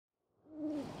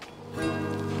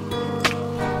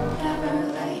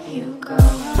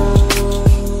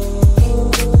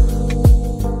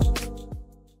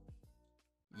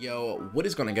What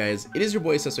is going on, guys? It is your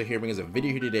boy Seso here, bringing us a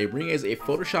video here today, bringing you guys a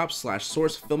Photoshop /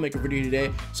 Source Filmmaker video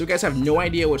today. So if you guys have no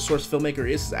idea what Source Filmmaker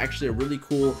is, it's actually a really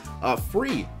cool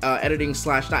free editing /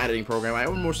 not editing program. I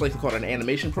would most likely call it an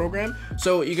animation program.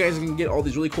 So you guys can get all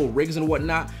these really cool rigs and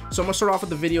whatnot. So I'm gonna start off with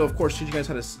the video, of course, teaching you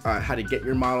guys how to get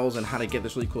your models and how to get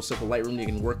this really cool simple Lightroom you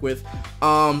can work with,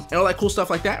 and all that cool stuff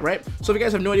like that, right? So if you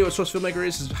guys have no idea what Source Filmmaker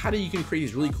is how you can create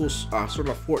these really cool sort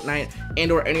of Fortnite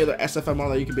and or any other SFM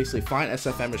model that you can basically find.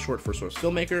 SFM is short for Source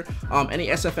Filmmaker. Any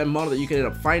SFM model that you can end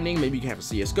up finding, maybe you can have a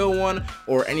CSGO one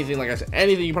or anything, like I said,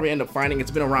 anything you probably end up finding.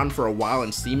 It's been around for a while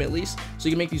in Steam at least, so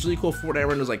you can make these really cool Fortnite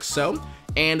renders like so,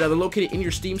 and they're located in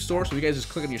your Steam store. So if you guys just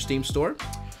click on your Steam store,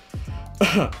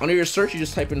 under your search, you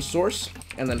just type in source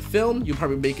and then film. You'll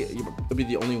probably make it, it'll be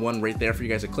the only one right there for you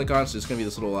guys to click on. So it's gonna be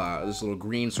this little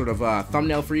green sort of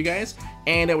thumbnail for you guys.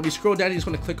 And when you scroll down, you just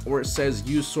want to click where it says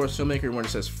use Source Filmmaker, and where it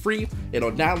says free,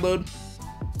 it'll download.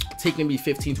 Take maybe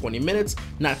 15-20 minutes,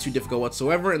 not too difficult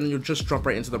whatsoever, and then you'll just jump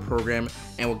right into the program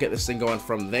and we'll get this thing going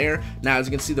from there. Now, as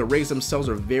you can see, the rigs themselves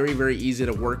are very easy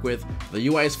to work with. The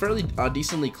UI is fairly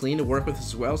decently clean to work with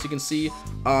as well. So you can see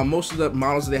most of the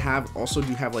models that they have also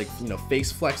do have, like, you know,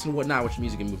 face flex and whatnot, which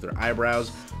means you can move their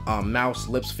eyebrows, mouth,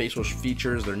 lips, facial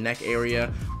features, their neck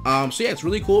area. So yeah, it's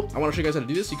really cool. I want to show you guys how to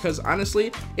do this because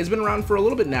honestly, it's been around for a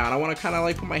little bit now, and I want to kind of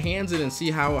like put my hands in and see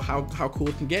how cool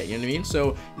it can get. You know what I mean?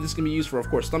 So this can be used for, of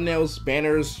course, thumbnails,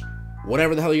 banners,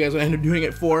 whatever the hell you guys want to end up doing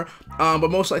it for,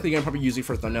 but most likely you're gonna probably use it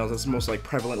for thumbnails. That's the most like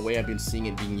prevalent way I've been seeing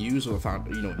it being used without,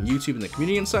 you know, in YouTube and the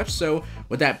community and such. So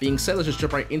with that being said, let's just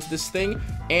jump right into this thing.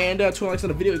 And to like on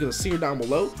the video, you can see here down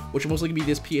below, which will most likely be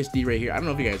this PSD right here. I don't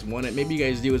know if you guys want it, maybe you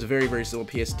guys do. It's a very simple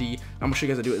PSD. I'm gonna show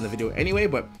you guys how to do it in the video anyway,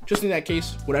 but just in that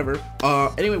case, whatever.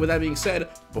 Anyway, with that being said,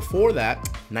 before that,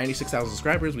 96,000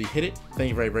 subscribers, we hit it. Thank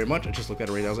you very much. I just looked at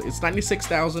it right now. It's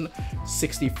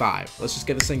 96,065. Let's just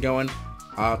get this thing going.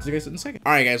 See you guys in a second.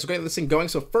 Alright guys, we'll get this thing going.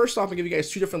 So first off, I'll give you guys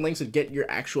two different links to get your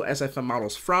actual SFM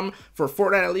models from, for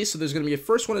Fortnite at least. So there's going to be a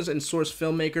first one is in Source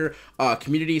Filmmaker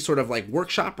community sort of like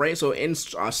workshop, right? So in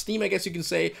Steam, I guess you can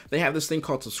say, they have this thing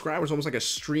called Subscribe, which is almost like a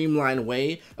streamlined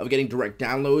way of getting direct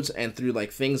downloads and through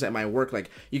like things that might work.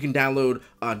 Like you can download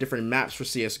different maps for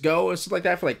CSGO and stuff like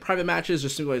that for like private matches.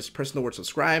 Just simply press the word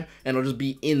subscribe and it'll just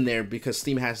be in there because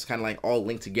Steam has kind of like all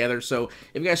linked together. So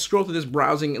if you guys scroll through this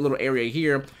browsing little area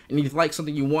here and you like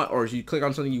something you want, or if you click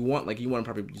on something you want, like you want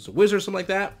to probably use a wizard or something like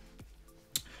that,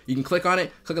 you can click on it,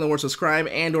 click on the word subscribe,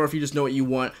 and or if you just know what you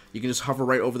want, you can just hover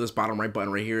right over this bottom right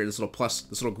button right here. This little plus,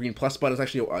 this little green plus button is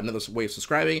actually another way of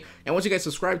subscribing. And once you guys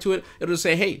subscribe to it, it'll just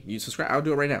say, hey, you subscribe. I'll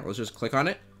do it right now. Let's just click on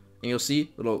it. And you'll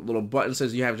see little button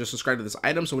says you have just subscribed to this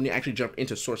item. So when you actually jump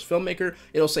into Source Filmmaker,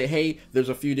 it'll say, hey, there's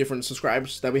a few different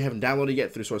subscribes that we haven't downloaded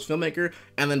yet through Source Filmmaker,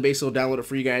 and then basically it'll download it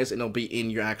for you guys, and it'll be in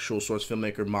your actual Source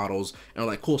Filmmaker models and all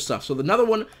that cool stuff. So another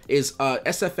one is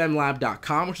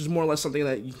sfmlab.com, which is more or less something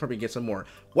that you can probably get some more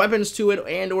weapons to it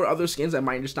and or other skins that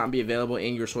might just not be available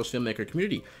in your Source Filmmaker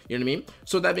community. You know what I mean?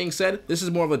 So that being said, this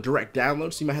is more of a direct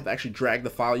download, so you might have to actually drag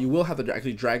the file. You will have to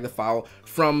actually drag the file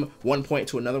from one point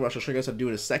to another, which I'll show you guys how to do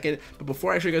in a second. But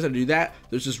before I show you guys how to do that,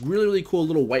 there's this really cool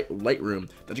little white Lightroom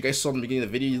that you guys saw in the beginning of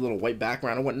the video, little white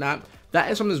background and whatnot. That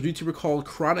is from this YouTuber called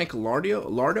Chronic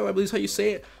Lardo, I believe is how you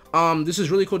say it. This is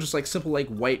really cool, just like simple like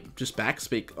white just back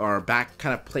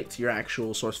kind of plate to your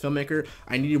actual Source Filmmaker.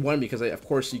 I needed one because of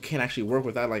course you can't actually work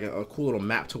with that, like a cool little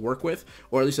map to work with,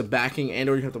 or at least a backing, and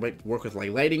or you have to work with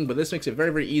like lighting, but this makes it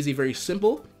very easy, very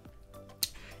simple.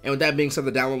 And with that being said,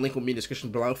 the download link will be in the description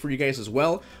below for you guys as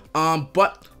well.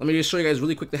 But let me just show you guys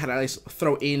really quickly how to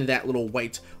throw in that little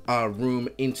white room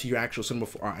into your actual Cinema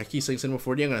 4D. I keep saying Cinema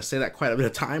 4D. I'm going to say that quite a bit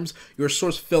of times. Your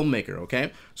Source Filmmaker,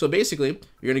 okay? So basically,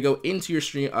 you're going to go into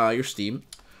your Steam.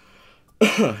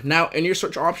 Now in your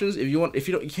search options, if you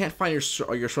can't find your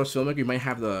Source Filmmaker, you might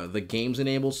have the games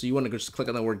enabled. So you want to just click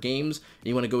on the word games, and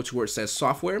you want to go to where it says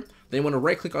software. Then you want to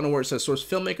right click on the where it says Source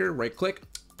Filmmaker, right click,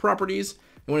 properties.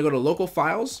 You want to go to local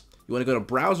files. You want to go to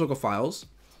browse local files.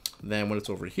 Then when it's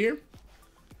over here,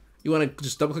 you want to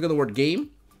just double click on the word game.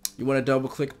 You want to double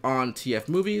click on TF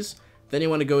movies. Then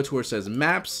you want to go to where it says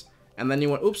maps. And then you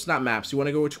want, oops, not maps. You want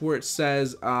to go to where it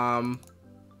says,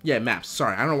 yeah, maps.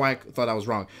 Sorry, I don't know why I thought I was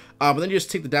wrong. But then you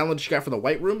just take the download that you got for the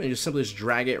White Room and you simply just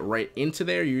drag it right into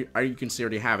there. You can see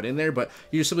already have it in there, but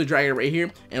you just simply drag it right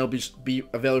here and it'll be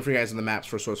available for you guys in the maps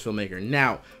for Source Filmmaker.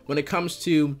 Now, when it comes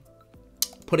to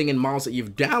putting in models that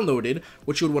you've downloaded,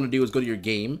 what you would want to do is go to your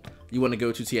game. You want to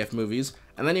go to TF movies,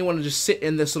 and then you want to just sit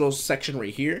in this little section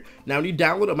right here. Now, when you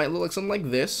download, it might look like something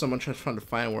like this. So I'm trying to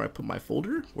find where I put my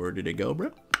folder. Where did it go,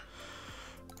 bro?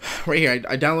 right here,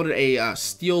 I downloaded a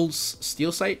steel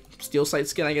site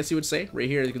skin, I guess you would say, right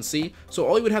here, as you can see. So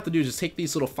all you would have to do is just take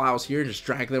these little files here, just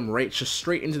drag them just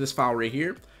straight into this file right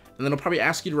here. And then it'll probably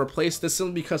ask you to replace this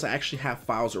simply because I actually have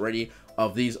files already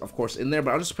of these, of course, in there.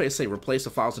 But I'll just say replace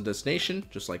the files in destination,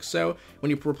 just like so.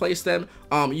 When you replace them,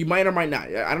 you might or might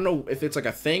not. I don't know if it's like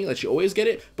a thing that you always get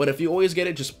it, but if you always get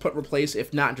it, just put replace.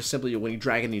 If not, just simply when you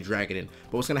drag it in, you drag it in.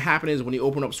 But what's going to happen is when you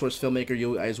open up Source Filmmaker,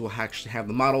 you guys will actually have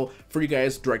the model for you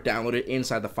guys direct downloaded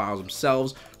inside the files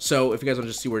themselves. So if you guys want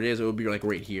to just see where it is, it will be like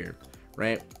right here,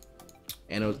 right?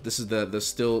 And this is the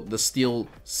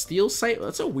steel site.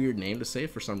 That's a weird name to say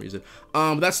for some reason.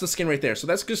 That's the skin right there. So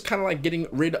that's just kind of like getting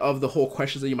rid of the whole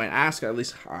questions that you might ask, at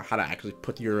least how to actually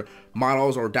put your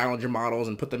models or download your models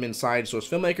and put them inside Source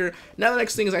Filmmaker. Now the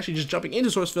next thing is actually just jumping into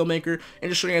Source Filmmaker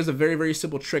and just showing you guys the very, very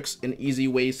simple tricks and easy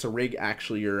ways to rig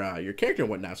actually your character and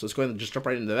whatnot. So let's go ahead and just jump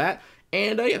right into that.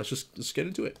 And yeah, let's get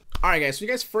into it. Alright guys, so you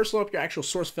guys first load up your actual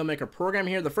Source Filmmaker program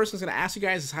here. The first thing it's going to ask you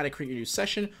guys is how to create your new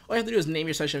session. All you have to do is name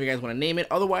your session if you guys want to name it.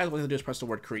 Otherwise, what you have to do is press the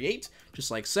word create, just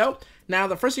like so. Now,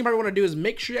 the first thing you probably want to do is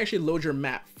make sure you actually load your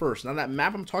map first. Now, that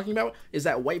map I'm talking about is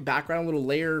that white background little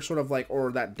layer, sort of like,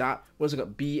 or that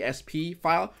 .BSP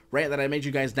file, right, that I made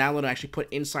you guys download and actually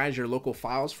put inside your local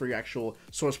files for your actual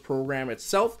Source program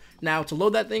itself. Now, to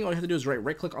load that thing, all you have to do is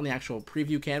right-click on the actual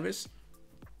preview canvas,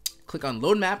 click on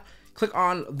Load Map. Click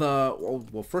on the,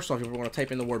 well, first off, you want to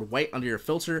type in the word white under your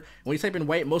filter. And when you type in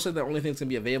white, most of the only thing that's going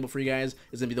to be available for you guys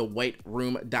is going to be the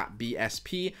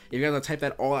WhiteRoom.BSP. If you guys want to type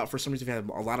that all out, for some reason, if you have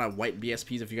a lot of white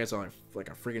BSPs, if you guys are like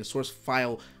a freaking source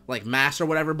file, like mass or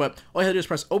whatever, but all you have to do is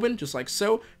press open, just like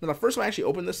so. Now, the first one I actually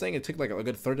opened this thing, it took like a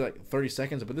good 30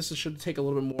 seconds, but this should take a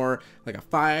little bit more, like a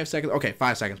 5 seconds. Okay,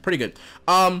 5 seconds, pretty good.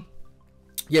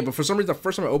 Yeah, but for some reason, the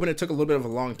first time I opened it, took a little bit of a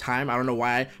long time. I don't know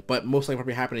why, but most likely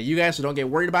probably happened to you guys, so don't get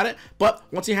worried about it. But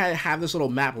once you have this little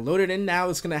map loaded in, now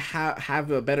it's going to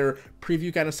have a better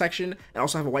preview kind of section, and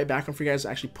also have a white background for you guys to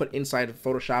actually put inside of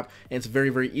Photoshop. And it's very,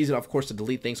 very easy, of course, to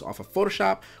delete things off of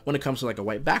Photoshop when it comes to like a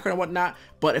white background and whatnot.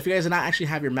 But if you guys do not actually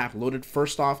have your map loaded,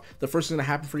 first off, the first thing that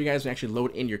happen for you guys is actually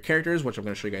load in your characters, which I'm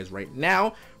going to show you guys right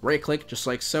now. Right click, just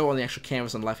like so, on the actual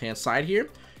canvas on the left hand side here.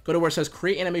 Go to where it says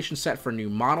create animation set for new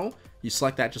model. You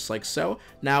select that just like so.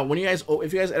 Now, when you guys,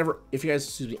 if you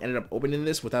guys ended up opening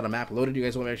this without a map loaded, you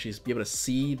guys won't actually be able to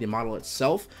see the model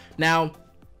itself. Now,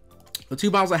 the two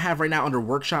models I have right now under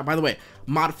workshop, by the way,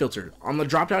 mod filter. On the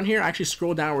drop down here, I actually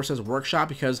scroll down where it says workshop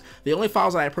because the only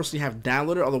files that I personally have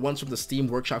downloaded are the ones from the Steam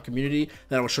workshop community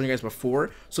that I was showing you guys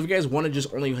before. So if you guys want to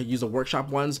just only use the workshop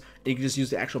ones, you can just use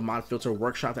the actual mod filter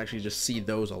workshop to actually just see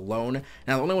those alone.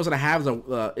 Now, the only ones that I have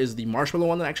is the marshmallow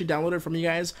one that I actually downloaded from you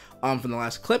guys from the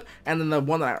last clip, and then the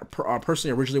one that I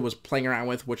personally originally was playing around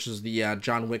with, which is the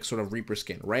John Wick sort of Reaper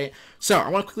skin, right? So I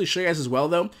want to quickly show you guys as well,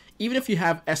 though. Even if you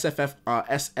have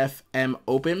SFM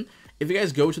open, if you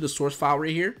guys go to the source file right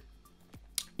here,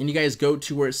 and you guys go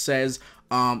to where it says,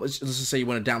 let's just say you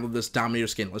want to download this Dominator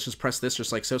skin. Let's just press this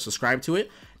just like so, subscribe to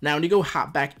it. Now, when you go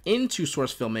hop back into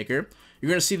Source Filmmaker, you're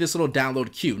going to see this little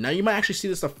download queue. Now, you might actually see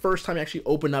this the first time you actually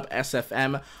open up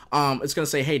SFM. It's going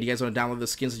to say, hey, do you guys want to download the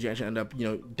skins that you actually end up,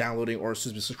 downloading or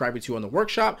subscribing to on the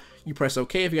workshop? You press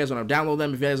OK if you guys want to download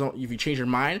them. If you change your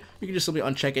mind, you can just simply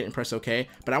uncheck it and press OK.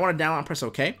 But I want to download and press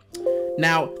OK.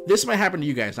 Now, this might happen to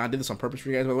you guys. Now, I did this on purpose for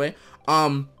you guys, by the way.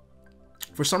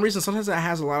 For some reason, sometimes it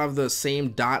has a lot of the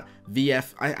same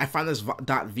 .vf. I find this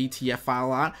 .vtf file a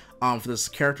lot for this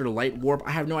character light warp.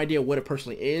 I have no idea what it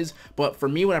personally is, but for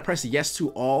me, when I press yes to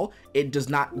all, it does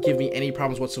not give me any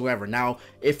problems whatsoever. Now,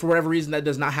 if for whatever reason that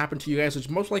does not happen to you guys, which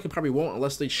most likely probably won't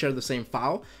unless they share the same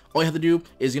file, all you have to do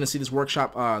is you're gonna see this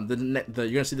workshop, you're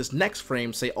gonna see this next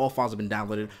frame say all files have been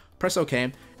downloaded. Press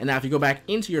OK, and now if you go back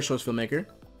into your Source Filmmaker,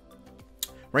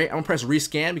 right, I'm gonna press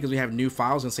rescan because we have new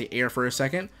files and say air for a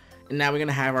second. And now we're going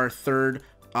to have our third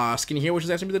skin here, which is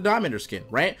actually the Dominator skin,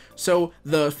 right? So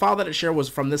the file that it shared was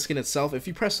from this skin itself. If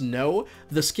you press no,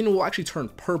 the skin will actually turn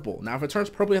purple. Now, if it turns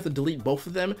purple, you have to delete both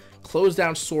of them, close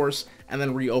down Source, and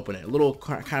then reopen it. A little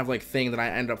kind of like thing that I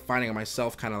end up finding on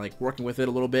myself, kind of like working with it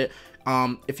a little bit.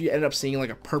 If you end up seeing like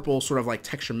a purple sort of like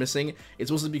texture missing,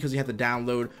 it's mostly because you have to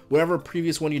download whatever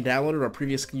previous one you downloaded or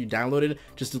previous skin you downloaded.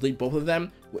 Just delete both of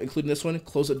them, including this one,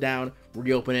 close it down,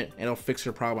 reopen it, and it'll fix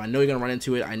your problem. I know you're gonna run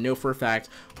into it. I know for a fact.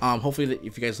 Hopefully, that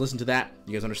if you guys listen to that,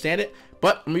 you guys understand it.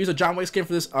 But I'm gonna use a John Wick skin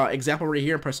for this example right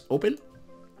here and press open.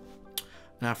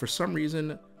 Now, for some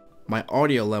reason, my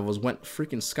audio levels went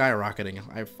freaking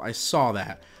skyrocketing. I saw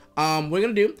that. What we're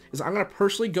gonna do is I'm gonna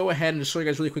personally go ahead and just show you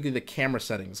guys really quickly the camera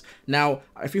settings. Now,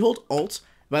 if you hold Alt,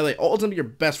 by the way, Alt is gonna be your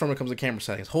best friend when it comes to camera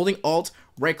settings. Holding Alt,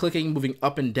 right clicking, moving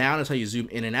up and down is how you zoom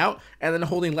in and out, and then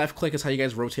holding left click is how you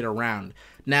guys rotate around.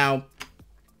 Now,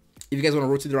 If you guys want to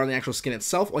rotate around the actual skin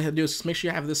itself, all you have to do is just make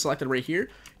sure you have this selected right here,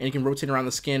 and you can rotate around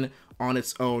the skin on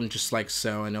its own just like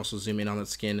so, and also zoom in on the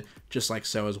skin just like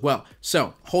so as well.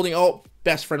 So holding Alt,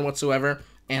 best friend whatsoever.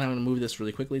 And I'm gonna move this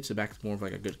really quickly to back to more of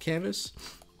like a good canvas.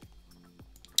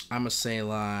 I'm gonna say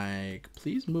like,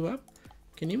 please move up.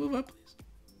 Can you move up, please?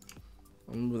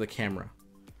 I'll move the camera.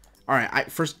 All right,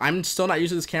 I'm still not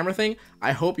used to this camera thing.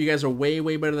 I hope you guys are way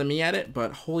better than me at it,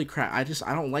 but holy crap, I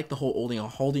don't like the whole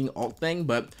holding Alt thing,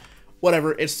 but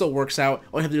whatever, it still works out.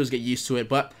 All you have to do is get used to it.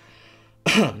 But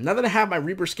now that I have my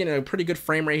Reaper skin in a pretty good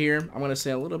frame right here, I'm gonna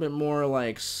say a little bit more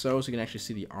like so you can actually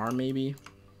see the arm maybe.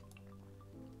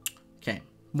 Okay,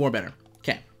 more better.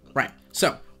 Okay, right.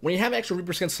 So when you have actual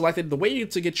Reaper skin selected, the way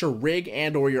to get your rig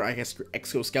and or your, I guess, your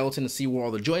exoskeleton to see where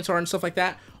all the joints are and stuff like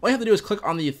that, all you have to do is click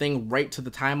on the thing right to the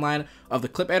timeline of the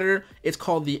clip editor. It's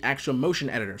called the actual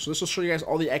motion editor. So this will show you guys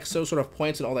all the exo sort of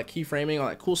points and all that keyframing, all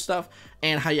that cool stuff,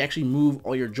 and how you actually move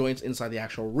all your joints inside the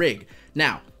actual rig.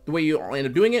 Now, the way you end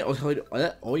up doing it,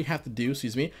 all you have to do,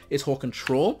 excuse me, is hold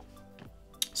Control,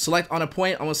 select on a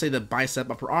point. I'm gonna say the bicep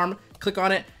upper arm, click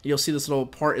on it, you'll see this little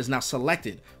part is now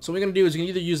selected. So what we're gonna do is you can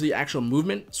either use the actual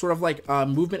movement, sort of like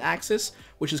movement axis,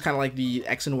 which is kind of like the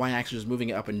X and Y axis, just moving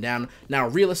it up and down. Now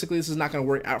realistically, this is not gonna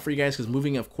work out for you guys, because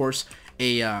moving, of course,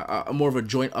 a more of a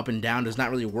joint up and down does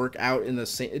not really work out in the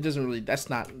same, it doesn't really, that's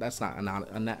not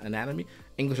anatomy.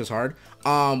 English is hard.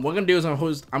 What I'm gonna do is I'm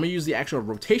gonna use the actual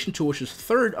rotation tool, which is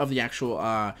third of the actual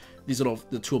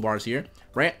the toolbars here,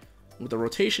 right? With the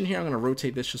rotation here, I'm going to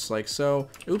rotate this just like so.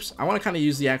 Oops, I want to kind of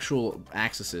use the actual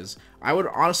axes. I would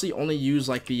honestly only use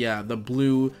like the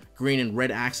blue, green, and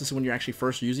red axis when you're actually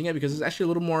first using it, because it's actually a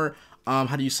little more,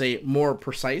 how do you say, more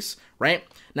precise, right?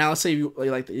 Now, let's say you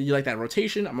like that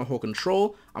rotation. I'm going to hold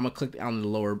Control. I'm going to click on the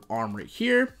lower arm right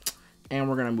here, and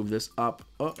we're going to move this up.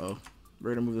 We're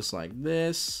going to move this like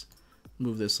this,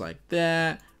 move this like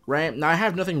that, right? Now, I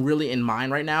have nothing really in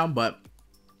mind right now, but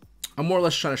I'm more or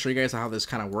less trying to show you guys how this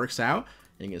kind of works out.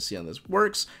 And you can see how this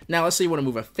works. Now, let's say you want to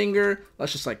move a finger.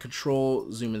 Let's just like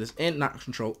Control, zoom in this in, not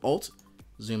Control, Alt,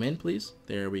 zoom in, please.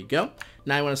 There we go.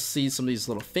 Now I want to see some of these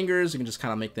little fingers. You can just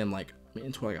kind of make them like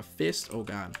into like a fist. Oh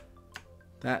God,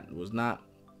 that was not,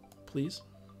 please.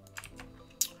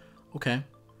 Okay,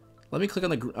 let me click on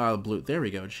the blue. There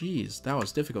we go. Jeez, that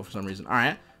was difficult for some reason. All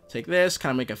right, take this,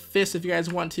 kind of make a fist if you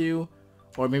guys want to.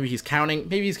 Or maybe he's counting.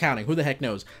 Maybe he's counting. Who the heck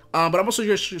knows? But I'm also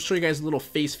going to show you guys little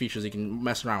face features you can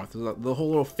mess around with. The whole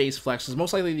little face flex is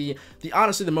most likely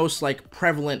honestly the most like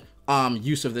prevalent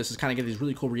use of this, is kind of get these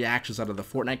really cool reactions out of the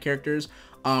Fortnite characters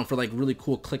for like really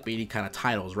cool clickbaity kind of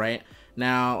titles, right?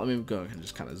 Now let me go and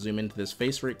just kind of zoom into this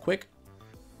face very quick.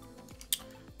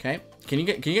 Okay, can you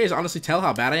guys honestly tell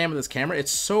how bad I am with this camera?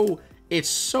 It's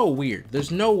so weird. There's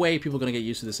no way people are gonna get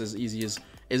used to this as easy as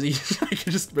I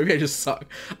can just, maybe I just suck.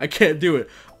 I can't do it.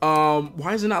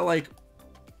 Why is it not like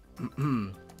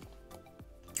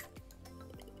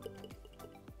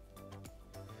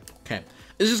okay,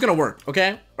 it's just gonna work.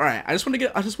 Okay, all right, I just wanted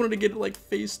to get it like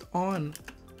faced on,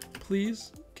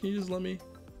 please. Can you just let me?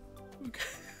 Okay.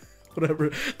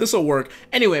 Whatever, this will work.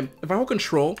 Anyway, if I hold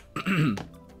Control,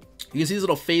 you can see these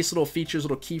little features,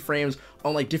 little keyframes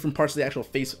on like different parts of the actual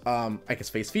face, I guess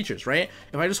face features, right?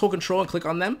 If I just hold Control and click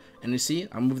on them, and you see,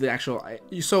 I move the actual.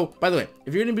 So by the way,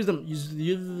 if you're gonna use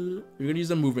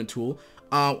the movement tool,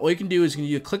 all you can do is you can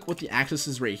either click with the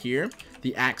axes right here,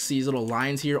 the axes, little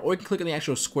lines here, or you can click on the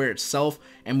actual square itself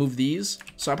and move these.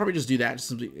 So I'll probably just do that. Just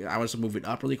simply, I want to move it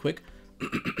up really quick.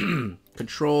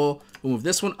 Control, we'll move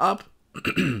this one up.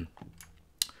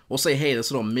 We'll say, hey, this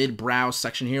little mid-brow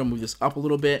section here, we'll move this up a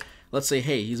little bit. Let's say,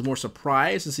 hey, he's more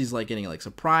surprised, since he's like getting like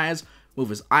surprised. Move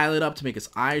his eyelid up to make his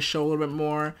eyes show a little bit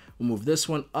more. We'll move this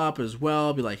one up as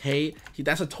well. Be like, hey,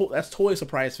 that's totally a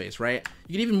surprise face, right?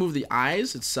 You can even move the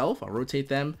eyes itself. I'll rotate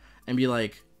them and be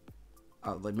like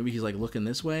maybe he's like looking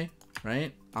this way,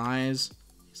 right? Eyes,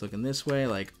 he's looking this way,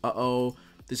 like, uh-oh,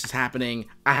 this is happening.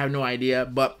 I have no idea,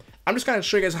 but I'm just gonna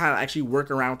show you guys how to actually work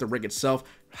around with the rig itself.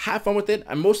 Have fun with it.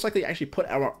 I most likely actually put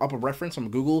up a reference on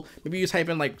Google. Maybe you type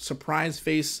in like surprise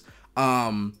face,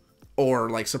 or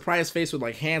like surprise face with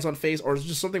like hands on face, or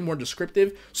just something more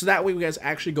descriptive. So that way you guys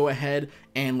actually go ahead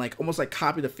and like almost like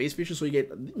copy the face feature, so you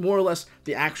get more or less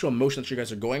the actual motion that you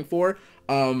guys are going for.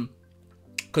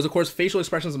 Because of course facial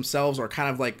expressions themselves are kind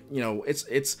of like, you know, it's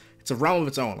a realm of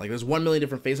its own. Like there's 1 million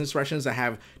different face expressions that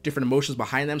have different emotions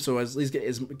behind them. So at least get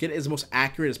it as most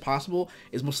accurate as possible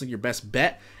is mostly your best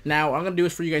bet. Now what I'm gonna do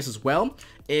is for you guys as well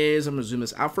is I'm gonna zoom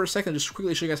this out for a second, just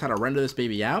quickly show you guys how to render this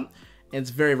baby out. And it's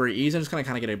very easy. I'm just gonna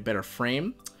kind of get a better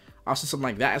frame. Also something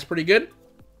like that is pretty good.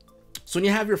 So when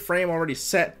you have your frame already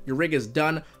set, your rig is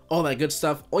done, all that good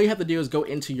stuff, all you have to do is go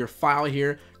into your file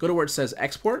here, go to where it says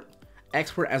export.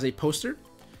 export as a poster.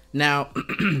 Now,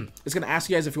 it's going to ask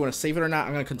you guys if you want to save it or not.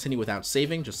 I'm going to continue without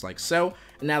saving, just like so.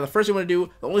 And now the first thing you want to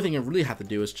do, the only thing you really have to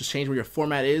do is just change where your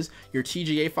format is. Your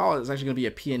TGA file is actually going to be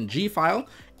a PNG file,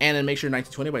 and then make sure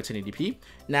 1920 by 1080p.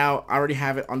 Now, I already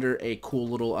have it under a cool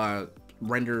little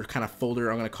render kind of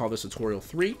folder. I'm going to call this tutorial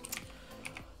 3.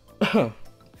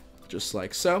 Just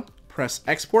like so. Press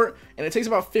export, and it takes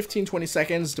about 15-20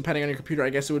 seconds, depending on your computer, I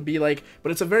guess it would be like,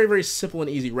 but it's a very, very simple and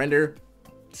easy render.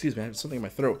 Excuse me, I have something in my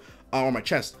throat, or my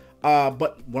chest. But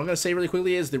what I'm going to say really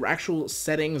quickly is the actual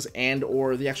settings and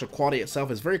or the actual quality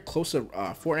itself is very close to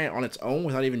Fortnite on its own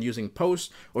without even using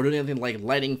post or doing anything like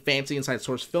lighting fancy inside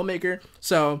Source Filmmaker.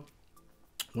 So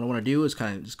what I want to do is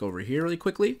kind of just go over here really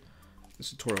quickly. This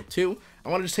is tutorial 2. I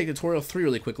want to just take tutorial 3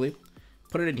 really quickly,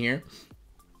 put it in here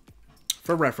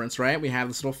for reference, right? We have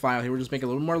this little file here. We'll just make it a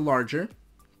little more larger,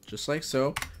 just like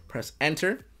so. Press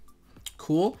enter.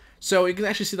 Cool. So you can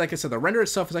actually see, like I said, the render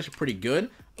itself is actually pretty good.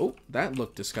 Oh, that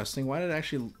looked disgusting. Why did it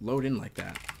actually load in like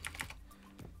that?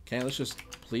 Okay, let's just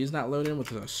please not load in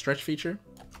with a stretch feature.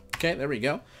 Okay, there we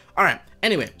go. All right.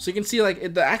 Anyway, so you can see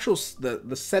like the actual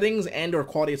the settings and or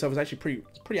quality itself is actually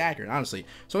pretty accurate, honestly.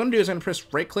 So what I'm gonna do is I'm gonna press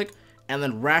right click and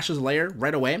then rashes layer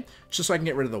right away, just so I can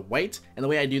get rid of the white. And the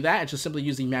way I do that is just simply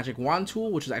use the magic wand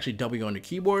tool, which is actually W on your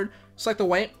keyboard. Select the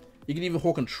white. You can even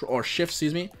hold control or shift,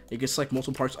 excuse me. You can select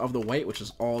multiple parts of the white, which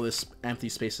is all this empty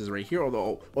spaces right here,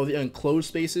 or the enclosed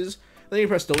spaces. Then you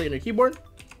press delete on your keyboard,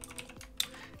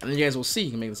 and then you guys will see.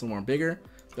 You can make this a little more bigger.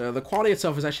 The quality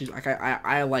itself is actually like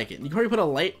I like it. You can probably put a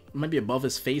light maybe above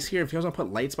his face here. If you guys want to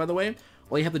put lights, by the way,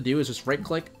 all you have to do is just right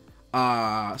click,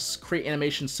 create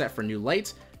animation set for new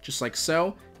light, just like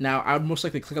so. Now I would most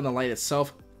likely click on the light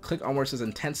itself, click on where it says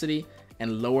intensity,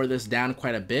 and lower this down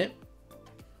quite a bit.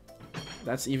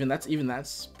 That's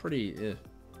pretty,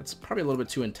 that's probably a little bit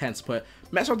too intense, but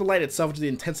mess with the light itself, to the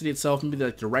intensity itself, maybe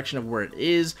the direction of where it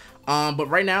is. But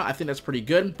right now, I think that's pretty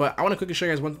good, but I want to quickly show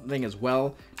you guys one thing as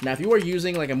well. Now, if you are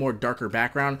using like a more darker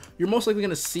background, you're most likely going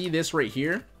to see this right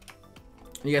here.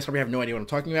 You guys probably have no idea what I'm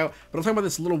talking about, but I'm talking about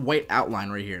this little white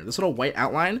outline right here. This little white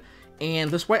outline,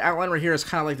 and this white outline right here is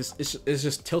kind of like this, it's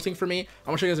just tilting for me. I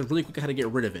want to show you guys really quickly how to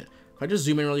get rid of it. If I just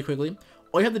zoom in really quickly,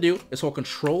 all you have to do is hold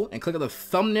control and click on the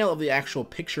thumbnail of the actual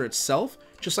picture itself,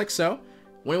 just like so.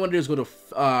 What you want to do is go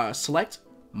to select,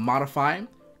 modify,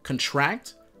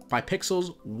 contract by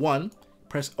pixels 1,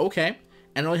 press OK,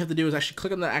 and all you have to do is actually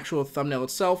click on the actual thumbnail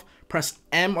itself, press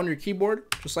M on your keyboard,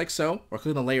 just like so, or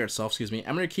click on the layer itself, excuse me,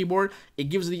 M on your keyboard. It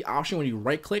gives you the option when you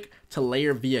right click to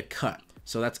layer via cut.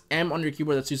 So that's M on your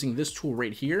keyboard, that's using this tool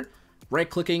right here, right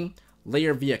clicking,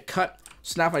 layer via cut.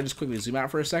 So now if I just quickly zoom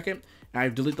out for a second, and I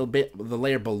delete the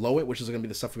layer below it, which is going to be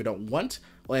the stuff we don't want.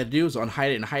 All I have to do is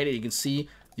unhide it and hide it. You can see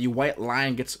the white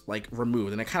line gets like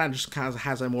removed, and it kind of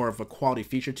has a more of a quality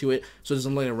feature to it, so it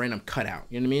doesn't look like a random cutout.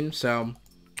 You know what I mean? So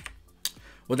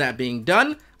with that being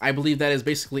done, I believe that is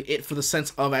basically it for the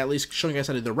sense of at least showing you guys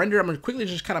how to do the render. I'm going to quickly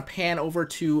just kind of pan over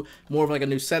to more of like a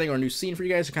new setting or a new scene for you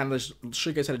guys to kind of just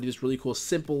show you guys how to do this really cool,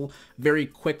 simple, very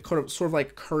quick, sort of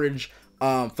like courage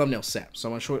thumbnail set. So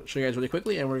I'm going to show you guys really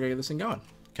quickly, and we're going to get this thing going.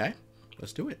 Okay,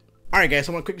 let's do it. All right, guys,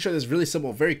 so I'm going to quickly show this really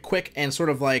simple, very quick, and sort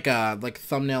of like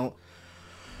thumbnail.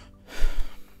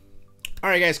 All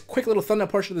right, guys, quick little thumbnail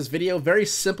portion of this video. Very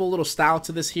simple little style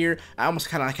to this here. I almost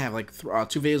kind of have like 2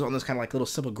 videos on this kind of like little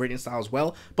simple gradient style as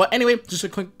well. But anyway, just to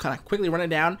quickly run it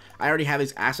down, I already have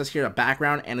these assets here, a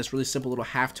background, and this really simple little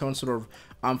halftone sort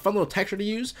of fun little texture to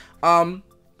use.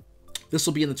 This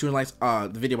will be in the tune lights,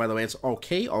 the video, by the way. It's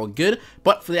okay, all good.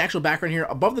 But for the actual background here,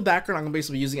 above the background, I'm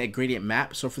basically using a gradient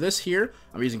map. So for this here,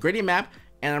 I'm using gradient map,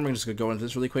 and I'm just going to go into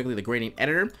this really quickly, the gradient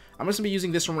editor. I'm just going to be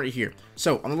using this one right here.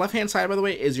 So on the left-hand side, by the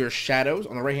way, is your shadows.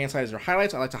 On the right-hand side is your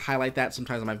highlights. I like to highlight that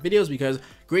sometimes in my videos because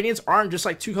gradients aren't just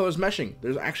like 2 colors meshing.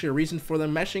 There's actually a reason for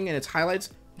them meshing, and it's highlights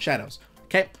and shadows.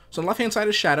 Okay, so on the left-hand side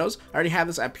is shadows. I already have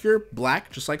this at pure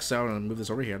black, just like so. I'm going to move this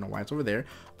over here. I don't know why it's over there.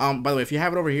 By the way, if you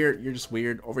have it over here, you're just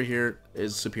weird. Over here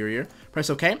is superior. Press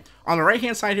OK. On the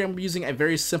right-hand side here, I'm using a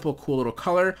very simple, cool little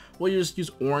color. We'll just use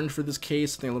orange for this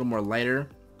case, something a little more lighter,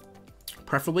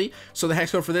 preferably. So the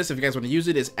hex code for this, if you guys want to use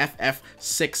it, is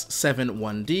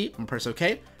FF671D. I'm going to press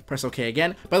OK. Press OK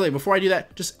again. By the way, before I do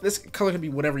that, just this color can be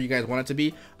whatever you guys want it to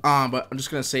be. But I'm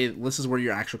just going to say this is where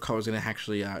your actual color is going to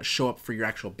actually show up for your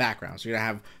actual background. So you're going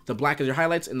to have the black as your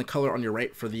highlights and the color on your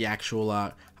right for the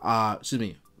actual,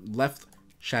 left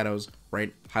shadows,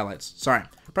 right highlights. Sorry.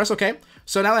 Press OK.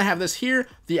 So now that I have this here,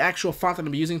 the actual font that I'm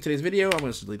going to be using in today's video, I'm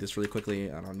going to delete this really quickly.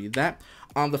 I don't need that.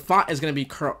 The font is going to be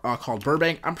called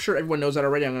Burbank. I'm sure everyone knows that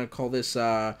already. I'm going to call this,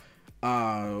 what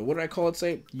did I call it?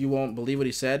 Say, you won't believe what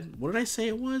he said. What did I say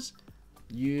it was?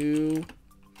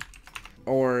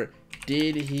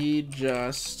 did he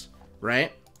just,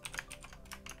 right?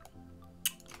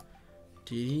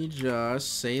 Did he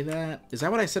just say that? Is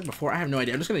that what I said before? I have no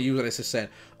idea. I'm just gonna use what I just said.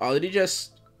 Did he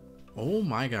just, oh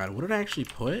my god, what did I actually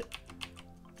put?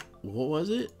 What was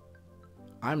it?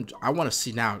 I want to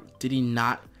see now. Did he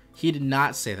not? He did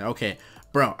not say that. Okay,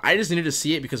 bro, I just needed to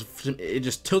see it because it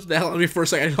just tilted the hell out of me for a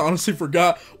second. I honestly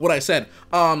forgot what I said.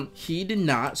 He did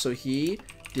not. So he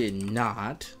did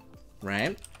not,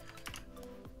 right?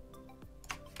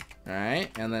 All right,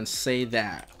 and then say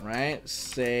that, right?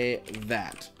 Say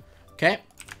that. Okay.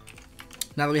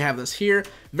 Now that we have this here,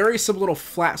 very simple little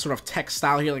flat sort of text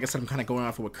style here. Like I said, I'm kind of going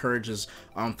off of what Courage's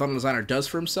thumbnail designer does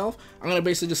for himself. I'm going to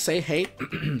basically just say, hey,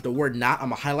 the word not, I'm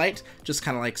going to highlight, just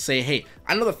kind of like say, hey,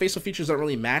 I know the facial features don't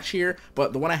really match here,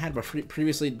 but the one I had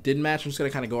previously did match. I'm just going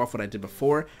to kind of go off what I did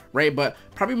before, right? But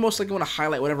probably most likely want to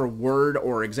highlight whatever word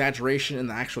or exaggeration in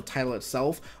the actual title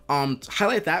itself.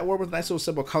 Highlight that word with a nice little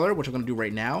simple color, which I'm going to do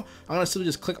right now. I'm going to simply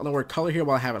just click on the word color here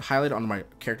while I have it highlighted on my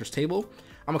character's table.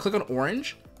 I'm gonna click on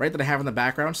orange, right, that I have in the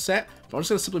background set. But I'm just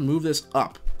gonna simply move this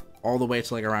up all the way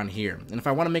to like around here. And if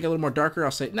I want to make it a little more darker,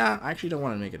 I'll say, nah, I actually don't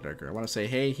want to make it darker. I want to say,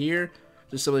 hey, here,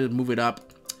 just simply move it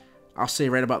up. I'll say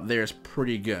right about there is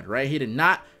pretty good, right? He did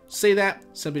not say that.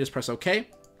 Simply just press OK.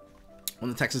 When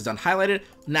the text is done highlighted,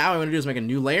 now what I'm gonna do is make a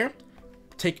new layer.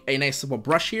 Take a nice simple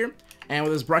brush here. And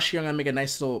with this brush here, I'm gonna make a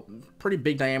nice little, pretty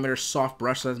big diameter, soft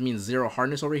brush. So that means 0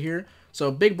 hardness over here. So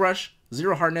big brush,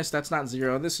 0 hardness. That's not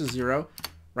 0. This is 0.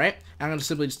 Right? And I'm going to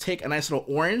simply just take a nice little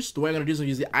orange. The way I'm going to do is I'm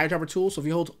going to use the eyedropper tool. So if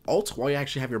you hold Alt while you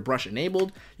actually have your brush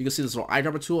enabled, you can see this little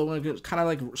eyedropper tool. I'm going to kind of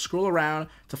like scroll around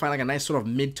to find like a nice sort of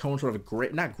mid-tone, sort of gray,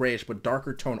 not grayish, but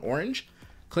darker tone orange.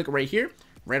 Click right here,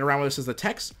 right around where this is the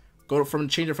text.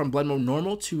 Change it from blend mode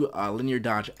normal to linear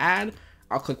dodge add.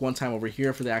 I'll click one time over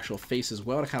here for the actual face as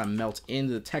well to kind of melt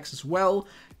into the text as well.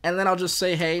 And then I'll just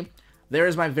say, hey, there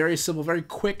is my very simple, very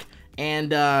quick,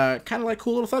 and kind of like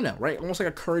cool little thumbnail, right? Almost like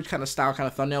a Courage kind of style kind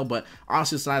of thumbnail, but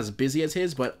honestly it's not as busy as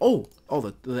his. But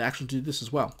the actual do this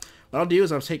as well. What I'll do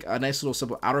is I'll take a nice little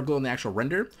simple outer glow in the actual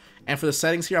render, and for the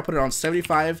settings here I'll put it on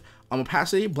 75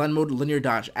 opacity, blend mode, linear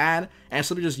dodge add, and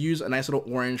simply just use a nice little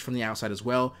orange from the outside as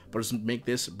well, but just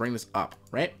bring this up,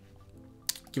 right?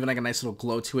 Give it like a nice little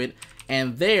glow to it,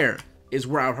 and there is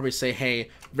where I would probably say, hey,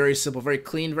 very simple, very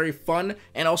clean, very fun,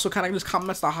 and also kind of just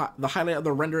complements the highlight of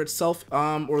the render itself,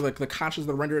 or like the contrast of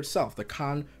the render itself, the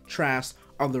contrast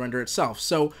of the render itself.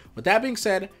 So with that being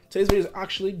said, today's video is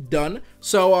actually done.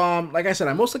 So like I said,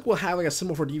 I most likely will have like a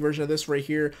Cinema 4D version of this right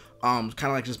here, kind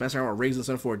of like just messing around with rigs in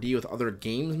Cinema 4D with other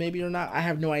games maybe or not. I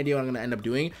have no idea what I'm going to end up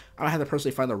doing. I don't have to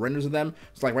personally find the renders of them.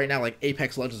 So like right now, like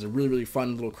Apex Legends is a really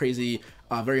fun little crazy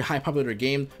very high popular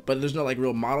game, but there's no like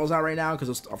real models out right now because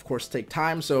those of course take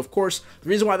time. So of course the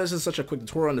reason why this is such a quick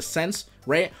tutorial in the sense,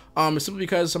 right, is simply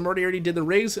because somebody already did the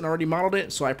rigs and already modeled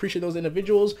it. So I appreciate those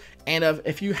individuals, and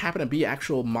if you happen to be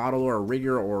actual model or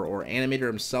rigger or animator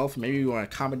himself, maybe you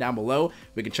want to comment down below.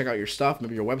 We can check out your stuff,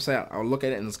 maybe your website. I'll look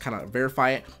at it and just kind of verify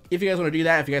it. If you guys want to do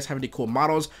that, if you guys have any cool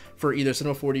models for either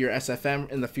Cinema 4D or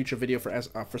SFM in the future video for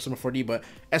Cinema 4D, but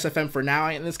SFM for now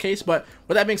in this case. But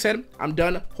with that being said, I'm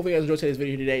done. Hope you guys enjoyed today's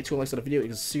video today. 2 likes on the video. You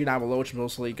can see down below, which is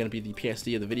mostly going to be the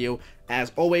PSD of the video.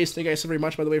 As always, thank you guys so very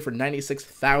much, by the way, for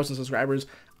 96,000 subscribers.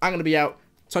 I'm going to be out.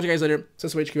 Talk to you guys later.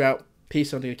 Seso HQ out. Peace.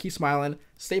 Something to keep smiling,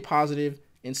 stay positive,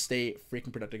 and stay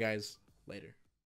freaking productive, guys. Later.